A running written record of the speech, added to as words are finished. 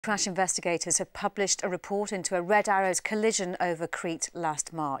Crash investigators have published a report into a Red Arrow's collision over Crete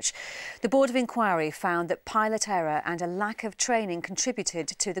last March. The Board of Inquiry found that pilot error and a lack of training contributed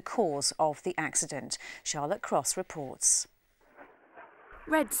to the cause of the accident. Charlotte Cross reports.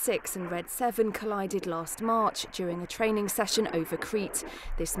 Red 6 and Red 7 collided last March during a training session over Crete.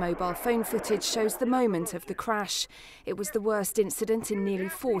 This mobile phone footage shows the moment of the crash. It was the worst incident in nearly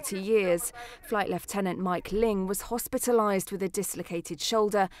 40 years. Flight Lieutenant Mike Ling was hospitalised with a dislocated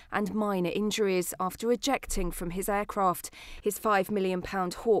shoulder and minor injuries after ejecting from his aircraft. His £5 million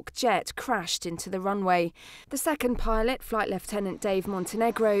Hawk jet crashed into the runway. The second pilot, Flight Lieutenant Dave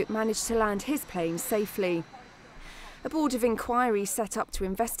Montenegro, managed to land his plane safely. A board of inquiry set up to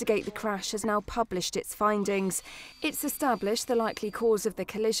investigate the crash has now published its findings. It's established the likely cause of the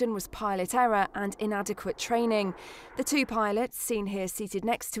collision was pilot error and inadequate training. The two pilots, seen here seated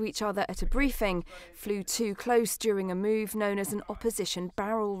next to each other at a briefing, flew too close during a move known as an opposition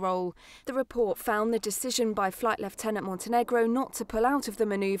barrel roll. The report found the decision by Flight Lieutenant Montenegro not to pull out of the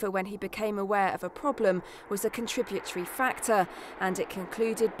manoeuvre when he became aware of a problem was a contributory factor, and it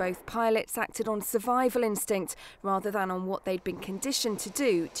concluded both pilots acted on survival instinct rather than on what they'd been conditioned to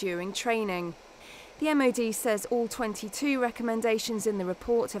do during training. The MOD says all 22 recommendations in the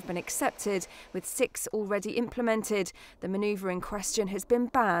report have been accepted, with 6 already implemented. The manoeuvre in question has been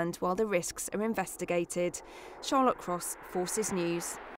banned while the risks are investigated. Charlotte Cross, Forces News.